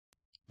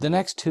The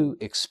next two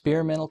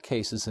experimental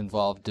cases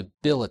involve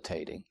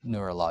debilitating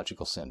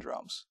neurological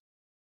syndromes.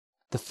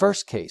 The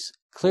first case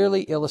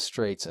clearly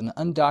illustrates an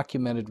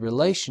undocumented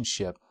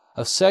relationship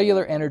of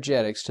cellular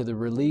energetics to the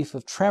relief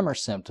of tremor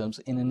symptoms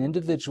in an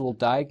individual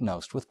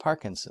diagnosed with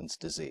Parkinson's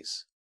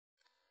disease.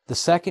 The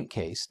second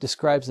case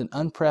describes an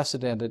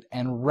unprecedented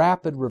and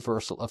rapid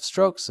reversal of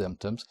stroke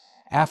symptoms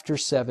after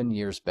 7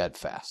 years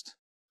bedfast.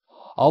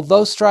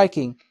 Although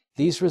striking,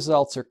 these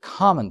results are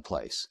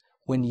commonplace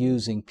when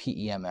using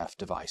PEMF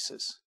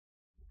devices.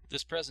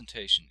 This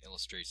presentation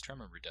illustrates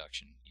tremor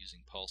reduction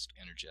using pulsed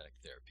energetic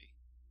therapy.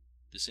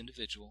 This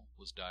individual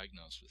was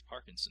diagnosed with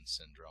Parkinson's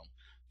syndrome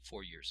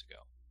 4 years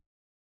ago.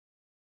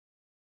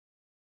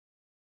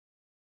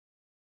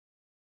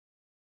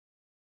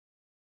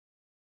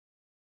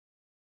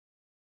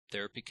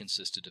 Therapy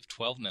consisted of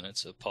 12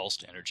 minutes of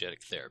pulsed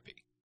energetic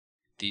therapy.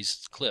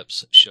 These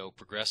clips show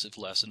progressive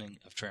lessening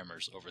of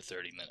tremors over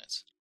 30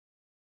 minutes.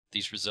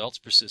 These results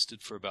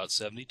persisted for about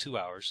 72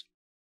 hours.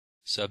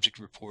 Subject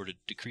reported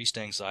decreased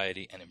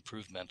anxiety and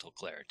improved mental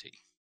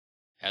clarity.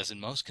 As in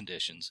most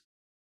conditions,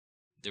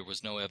 there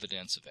was no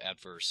evidence of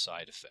adverse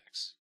side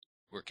effects.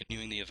 We're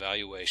continuing the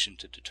evaluation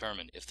to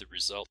determine if the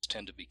results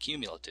tend to be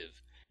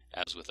cumulative,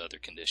 as with other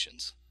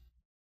conditions.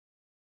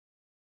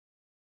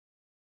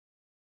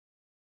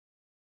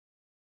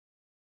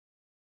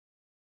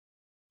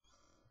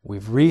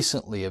 We've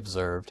recently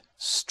observed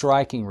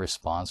striking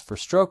response for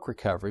stroke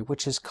recovery,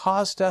 which has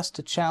caused us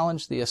to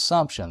challenge the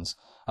assumptions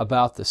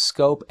about the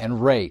scope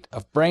and rate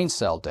of brain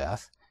cell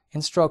death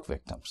in stroke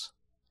victims.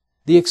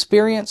 The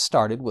experience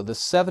started with a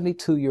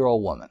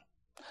 72-year-old woman.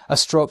 A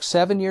stroke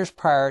 7 years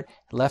prior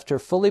left her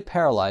fully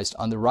paralyzed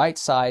on the right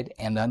side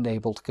and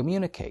unable to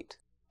communicate.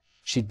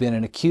 She'd been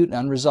in acute and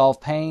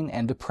unresolved pain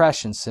and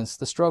depression since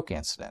the stroke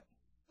incident.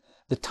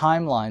 The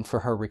timeline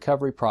for her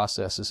recovery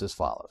process is as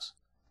follows.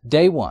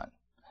 Day 1.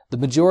 The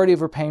majority of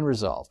her pain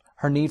resolved.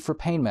 Her need for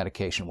pain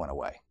medication went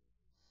away.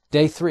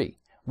 Day 3.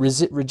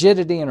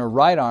 Rigidity in her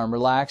right arm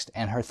relaxed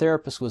and her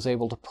therapist was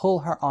able to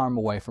pull her arm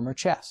away from her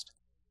chest.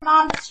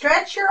 Mom,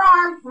 stretch your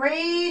arm.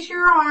 Raise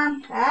your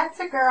arm. That's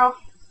a girl.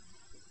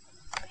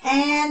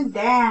 And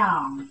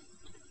down.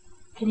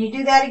 Can you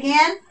do that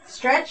again?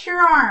 Stretch your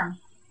arm.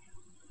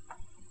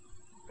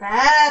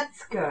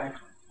 That's good.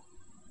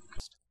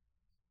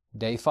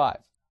 Day 5.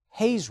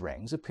 Haze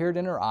rings appeared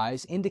in her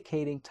eyes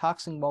indicating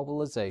toxin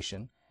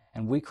mobilization,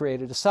 and we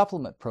created a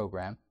supplement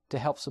program to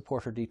help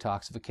support her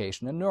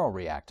detoxification and neural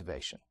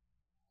reactivation.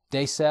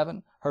 Day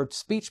 7, her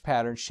speech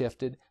pattern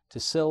shifted to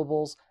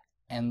syllables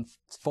and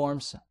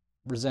forms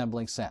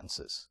resembling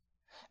sentences.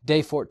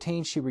 Day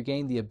 14, she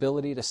regained the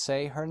ability to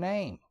say her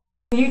name.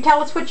 Can you tell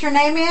us what your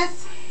name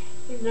is?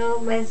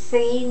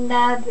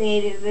 Rosina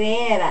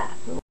Rivera.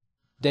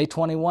 Day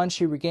 21,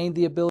 she regained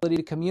the ability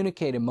to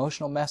communicate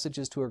emotional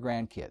messages to her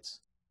grandkids.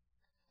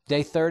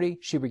 Day 30,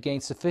 she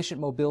regained sufficient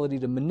mobility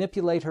to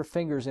manipulate her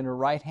fingers in her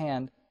right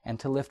hand and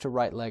to lift her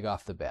right leg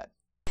off the bed.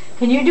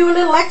 Can you do a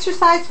little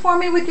exercise for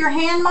me with your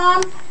hand,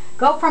 Mom?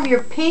 Go from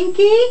your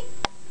pinky,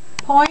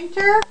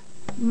 pointer,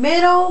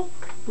 middle,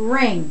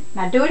 ring.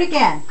 Now do it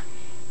again.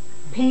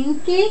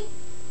 Pinky,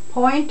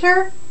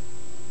 pointer,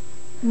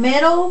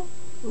 middle,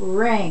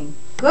 ring.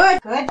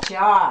 Good. Good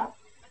job.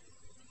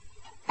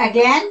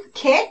 Again,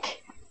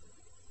 kick.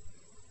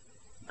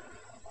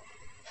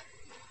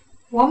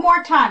 One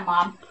more time,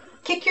 Mom.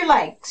 Kick your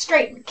leg.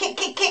 Straighten. Kick,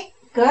 kick, kick.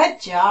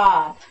 Good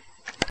job.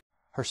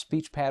 Her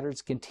speech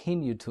patterns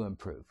continued to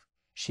improve.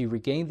 She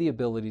regained the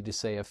ability to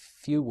say a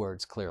few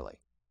words clearly.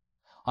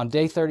 On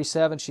day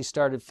 37, she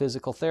started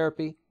physical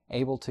therapy,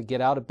 able to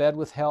get out of bed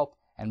with help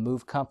and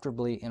move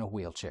comfortably in a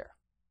wheelchair.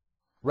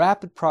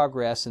 Rapid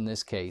progress in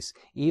this case,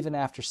 even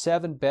after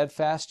 7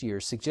 bedfast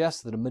years,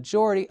 suggests that a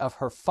majority of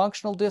her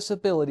functional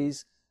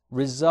disabilities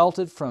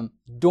resulted from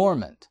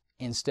dormant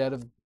instead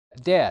of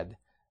dead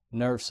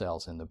nerve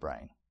cells in the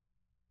brain.